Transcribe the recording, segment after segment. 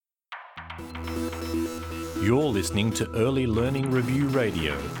You're listening to Early Learning Review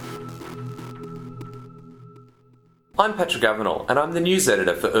Radio. I'm Patrick Avenel, and I'm the news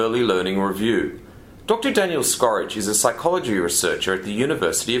editor for Early Learning Review. Dr. Daniel Skorich is a psychology researcher at the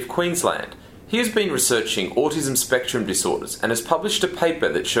University of Queensland. He has been researching autism spectrum disorders and has published a paper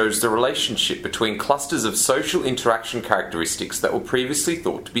that shows the relationship between clusters of social interaction characteristics that were previously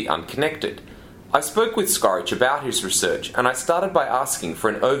thought to be unconnected. I spoke with Skorich about his research, and I started by asking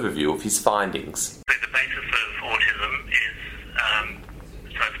for an overview of his findings. The basis of autism is,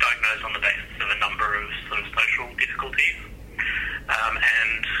 so it's diagnosed on the basis of a number of sort of social difficulties,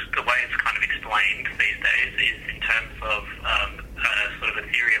 and the way it's kind of explained these days is in terms of sort of a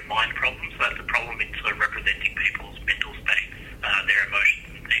theory of mind problem. So that's a problem in sort of representing people's mental states, their emotions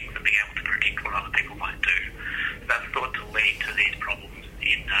and things, and being able to predict what other people might do. So that's thought to lead to these problems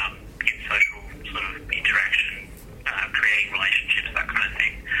in social sort of interaction, creating relationships, that kind of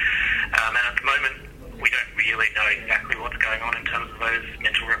thing. And at the moment, we don't really know exactly what's going on in terms of those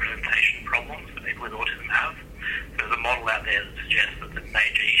mental representation problems that people with autism have. There's a model out there that suggests that the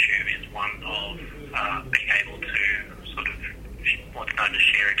major issue is one of being able to sort of what's known as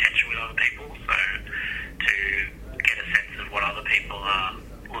share attention with other people, so to get a sense of what other people are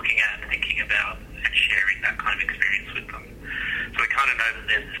looking at, thinking about, and sharing that kind of experience with them. So we kind of know that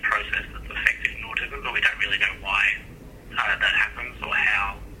there's this process that's effective in autism, but we don't really know why that happens or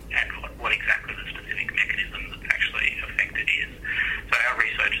how and what exactly the specific mechanism that's actually affected is. So our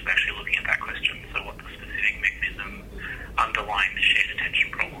research is actually looking at that question, so what the specific mechanism underlying the shared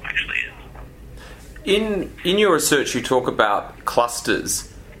attention problem actually is. In your research, you talk about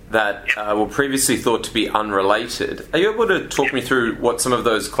clusters that were previously thought to be unrelated. Are you able to talk me through what some of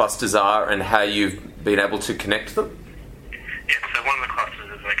those clusters are and how you've been able to connect them? Yeah, so one of the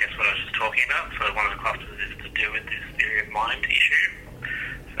clusters is, I guess, what I was just talking about. So one of the clusters is to do with this theory of mind issue.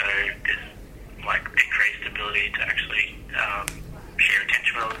 So this, like, decreased ability to actually share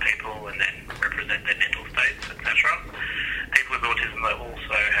attention with other people and then represent their mental states, etc. People with autism, they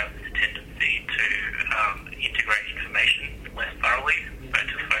also have this tendency to integrate information less thoroughly, so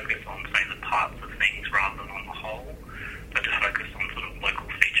to focus on, say, the parts of things rather than on the whole, so to focus on sort of local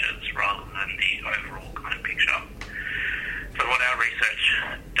features rather than the overall kind of picture. So what our research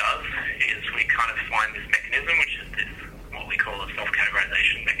does is we kind of find this mechanism, which is this, what we call a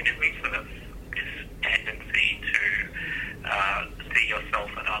self-categorization mechanism, so that's this tendency to see yourself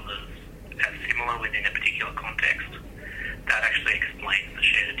and others as similar within a particular context. That actually explains the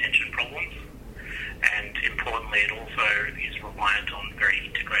shared attention problems. And importantly, it also is reliant on very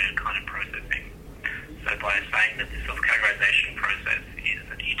integrated kind of processing. So by saying that the self-categorization process is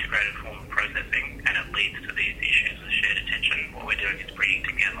an integrated form of processing and it leads to these issues of shared attention, what we're doing is bringing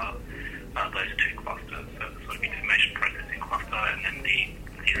together those two clusters, so the sort of information processing cluster and then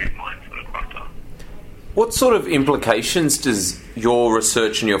the theory of mind sort of cluster. What sort of implications does your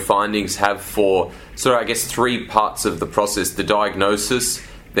research and your findings have for, sort of, I guess, three parts of the process: the diagnosis,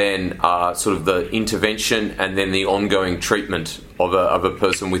 then sort of the intervention, and then the ongoing treatment of a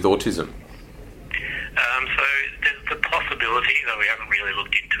person with autism? So there's the possibility, though we haven't really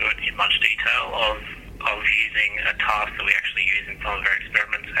looked into it in much detail, of using a task that we actually use in some of our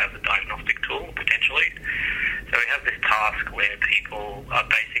experiments as a diagnostic tool, potentially. So we have this task where people are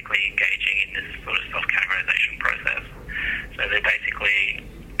basically engaging in this sort of self-categorization process. So they're basically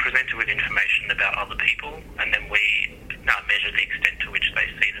presented with information about other people, and then we measure the extent to which they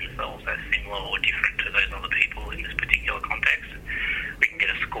see themselves as similar or different to those other people in this particular context. We can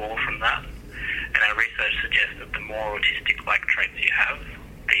get a score from that. And our research suggests that the more autistic-like traits you have,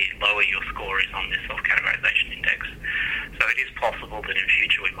 the lower your score is on this self-categorization index. So it is possible that in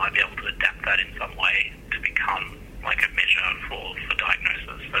future we might be able to adapt that in some way to become like a measure for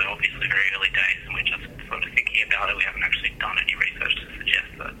diagnosis. So obviously very early days, and we're just sort of thinking about it. We haven't actually done any research to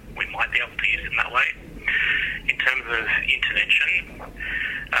suggest that we might be able to use it in that way. In terms of intervention,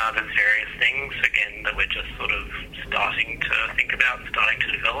 there's various things, again, that we're just sort of starting to think about and starting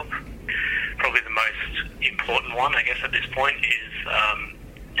to develop. Probably the most important one, I guess, at this point is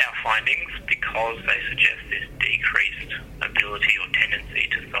our findings, because they suggest this decreased ability or tendency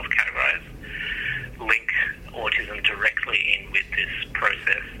to self-categorize, link autism directly in with this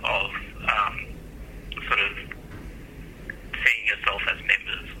process of sort of seeing yourself as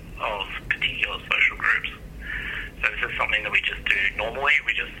members of particular social groups. So this is something that we just do normally.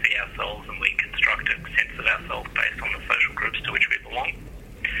 We just see ourselves and we construct a sense of ourselves based on the social groups to which we belong.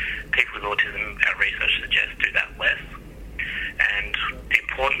 People with autism, our research suggests, do that less. And the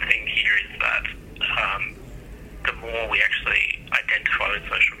important thing here is that the more we actually identify with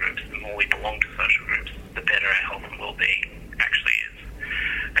social groups, the more we belong to social groups, the better our health and well-being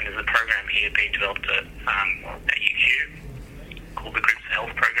strategy has been developed at UQ called the Groups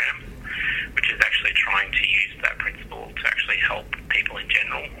Health Program, which is actually trying to use that principle to actually help people in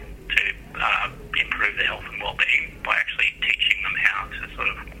general to improve their health and well-being by actually teaching them how to sort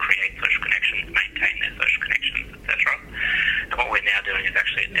of create social connections, maintain their social connections, etc. And what we're now doing is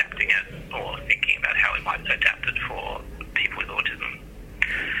actually adapting it or thinking about how we might adapt it for people with autism.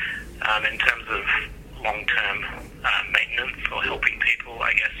 In terms of long-term maintenance or helping people,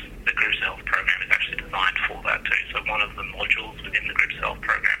 I guess the Groups Health Program is actually designed for that too. So one of the modules within the Groups Health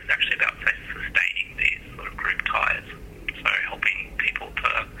Program is actually about sustaining these sort of group ties. So helping people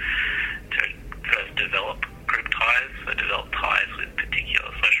to first develop group ties, so develop ties with particular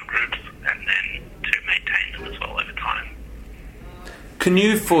social groups, and then to maintain them as well over time. Can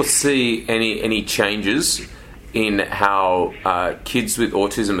you foresee any changes in how kids with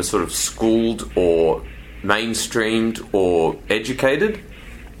autism are sort of schooled or mainstreamed or educated?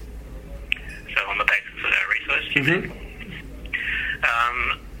 So on the basis of our research, do you think?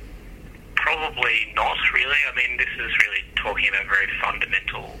 Probably not really. I mean, this is really talking about very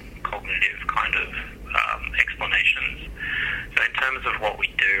fundamental cognitive kind of explanations. So in terms of what we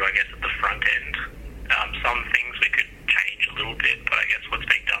do, I guess at the front end, some things we could change a little bit, but I guess what's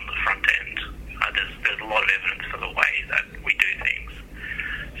being done at the front end, there's a lot of evidence for the way that we do things.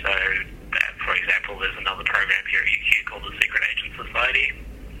 So, for example, there's another program here at UQ called the Secret Agent Society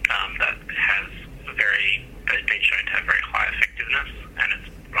that has been shown to have very high effectiveness, and it's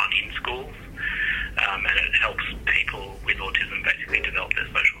run in schools, and it helps people with autism basically develop their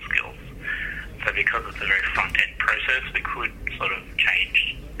social skills. So because it's a very front-end process, we could sort of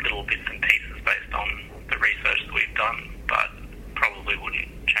change little bits and pieces based on the research that we've done, but probably wouldn't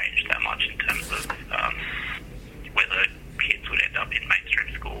change that much in terms of whether kids would end up in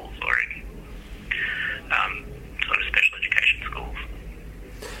mainstream schools or in sort of special education schools.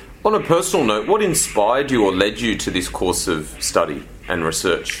 On a personal note, what inspired you or led you to this course of study and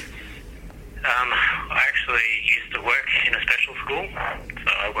research? I actually used to work in a special school,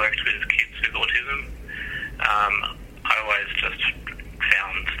 so I worked with kids with autism. I always just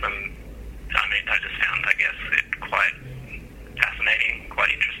found them, I guess, it quite fascinating,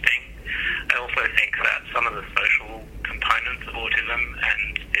 quite interesting. I also think that some of the social components of autism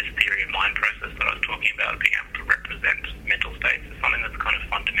and this theory of mind process that I was talking about, being able to represent mental states, is something that's kind of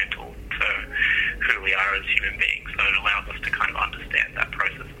fundamental to who we are as human beings. So it allows us to kind of understand that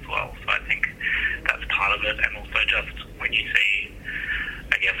process as well. So I think that's part of it. And also just when you see,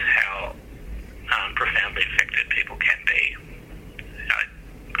 I guess, how profoundly affected people can be, I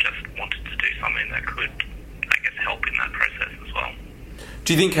just wanted to do something that could, I guess, help in that process as well.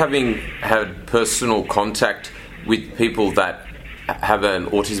 Do you think having had personal contact with people that have an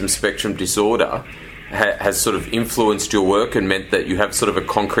autism spectrum disorder has sort of influenced your work and meant that you have sort of a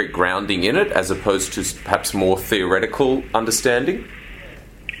concrete grounding in it as opposed to perhaps more theoretical understanding?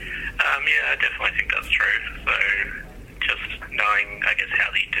 Yeah, I definitely think that's true. So just knowing, I guess,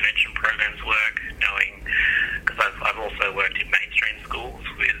 how the intervention programs work, because I've also worked in mainstream schools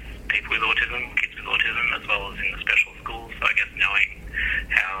with people with autism, kids with autism, as well as in the special schools. So I guess knowing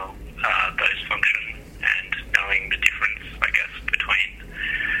how those function and knowing the difference, I guess, between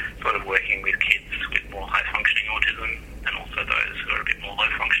sort of working with kids with more high-functioning autism and also those who are a bit more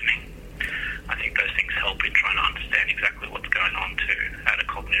low-functioning. I think those things help in trying to understand exactly what's going on too at a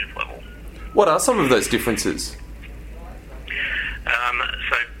cognitive level. What are some of those differences?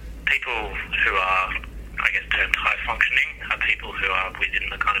 So people who are, I guess, termed high-functioning are people who are within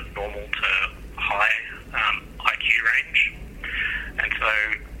the kind of normal to high IQ range. And so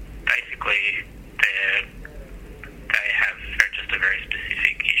basically they have just a very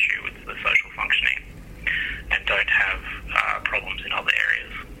specific issue with the social functioning and don't have problems in other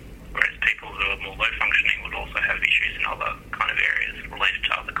areas. Whereas people who are more low functioning would also have issues in other kind of areas related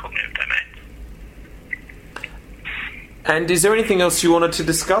to other cognitive domains. And is there anything else you wanted to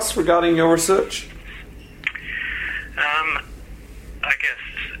discuss regarding your research? I guess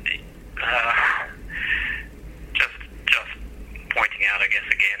just pointing out, I guess,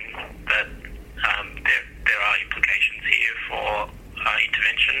 again, that there are implications here for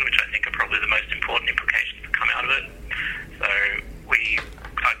intervention, which I think are probably the most important implications that come out of it. So we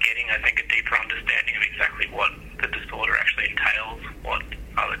are getting, I think, a deeper understanding of exactly what the disorder actually entails, what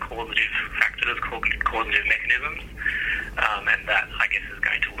are the causative factors, causative mechanisms, and that, I guess, is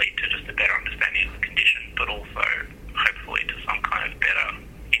going to lead to just a better understanding of the condition, but also